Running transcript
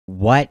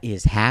What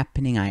is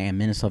happening? I am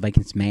Minnesota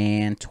Vikings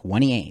man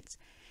 28.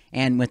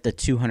 And with the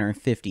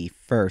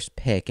 251st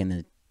pick in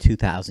the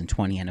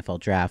 2020 NFL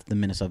Draft, the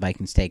Minnesota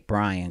Vikings take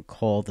Brian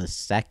Cole, the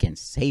second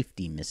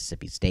safety,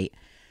 Mississippi State.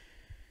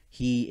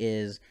 He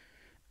is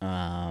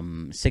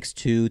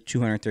 6'2",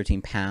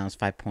 213 pounds,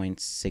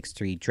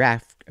 5.63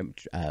 draft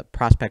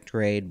prospect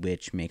grade,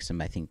 which makes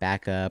him, I think,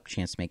 backup,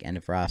 chance to make end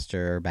of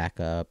roster,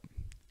 backup.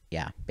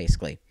 Yeah,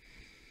 basically.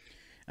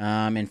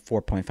 And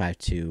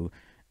 4.52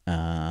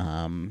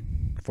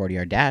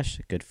 40-yard dash,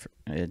 good,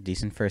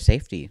 decent for a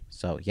safety.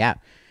 So, yeah.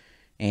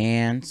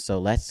 And so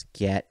let's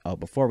get,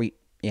 and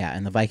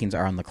the Vikings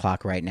are on the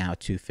clock right now,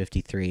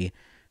 2:53.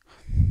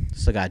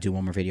 Still got to do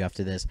one more video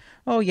after this.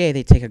 Oh, yay,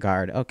 they take a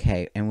guard.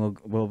 Okay, and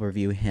we'll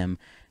review him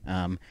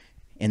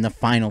in the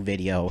final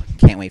video.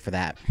 Can't wait for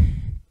that.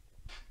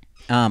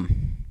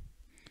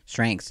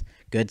 Strengths,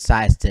 good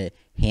size to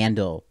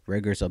handle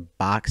rigors of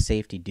box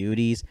safety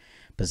duties.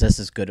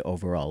 Possesses good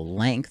overall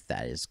length.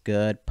 That is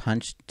good.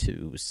 Punch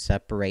to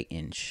separate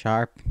in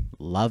sharp.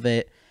 Love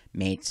it.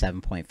 Made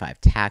 7.5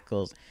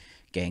 tackles.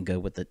 Getting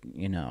good with the,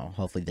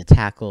 hopefully the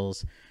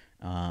tackles.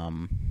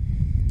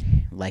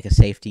 Like a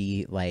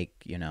safety,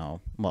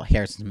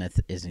 Harrison Smith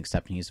isn't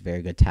accepting. He's a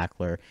very good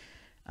tackler.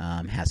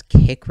 Has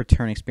kick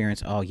return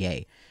experience. Oh,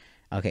 yay.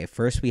 Okay,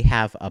 first we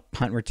have a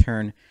punt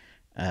return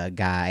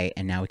guy,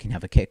 and now we can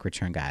have a kick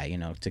return guy,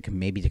 to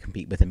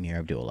compete with Amir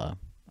Abdullah.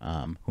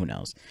 Who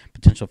knows?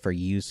 Potential for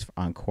use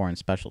on core and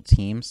special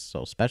teams.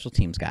 So special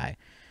teams guy.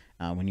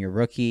 When you're a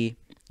rookie,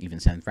 even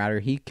 7th rounder,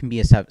 he can be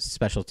a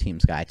special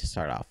teams guy to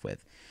start off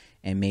with.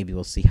 And maybe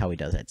we'll see how he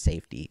does at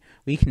safety.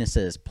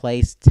 Weaknesses: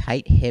 place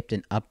tight-hipped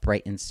and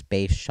upright in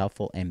space,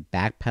 shuffle and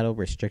backpedal,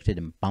 restricted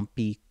and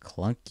bumpy,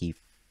 clunky.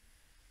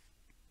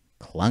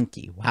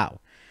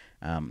 Wow.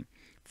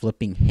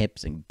 Flipping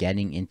hips and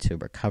getting into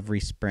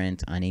recovery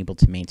sprint, unable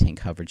to maintain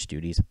coverage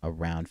duties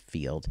around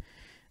field.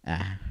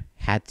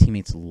 Had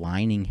teammates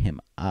lining him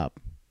up.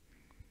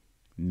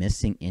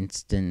 Missing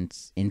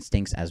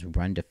instincts as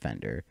run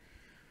defender.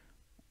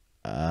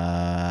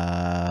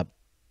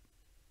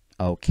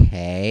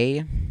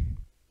 Okay.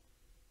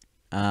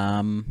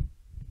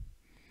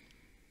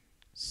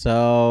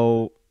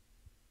 So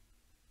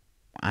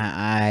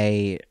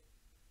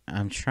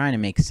I'm trying to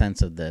make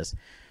sense of this.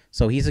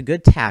 So he's a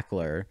good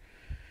tackler.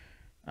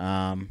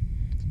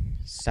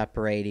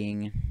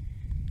 Separating.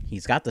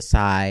 He's got the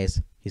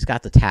size. He's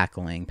got the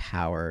tackling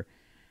power.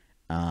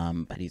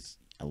 But he's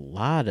a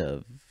lot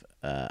of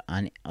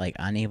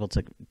unable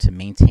to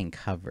maintain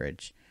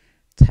coverage.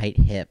 Tight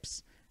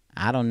hips.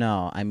 I don't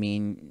know. I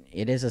mean,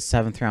 it is a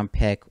 7th round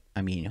pick.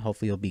 I mean,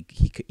 hopefully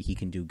he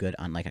can do good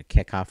on like a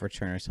kickoff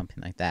return or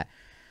something like that.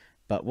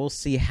 But we'll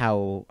see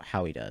how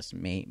he does.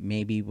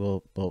 Maybe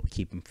we'll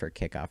keep him for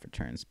kickoff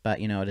returns.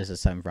 But it is a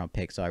 7th round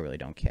pick, so I really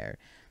don't care.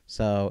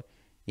 So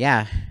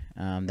yeah,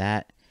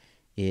 that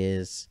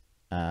is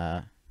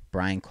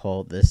Brian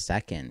Cole the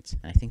second.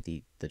 I think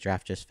the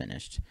draft just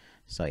finished.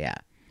 So yeah,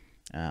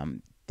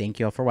 thank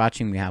you all for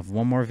watching. We have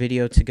one more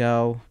video to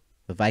go.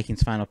 The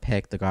Vikings' final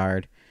pick, the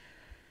guard.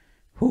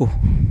 Whew,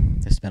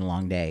 this has been a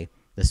long day.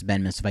 This has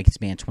been Mr. Vikings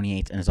Man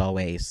 28, and as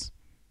always,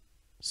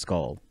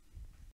 Skull.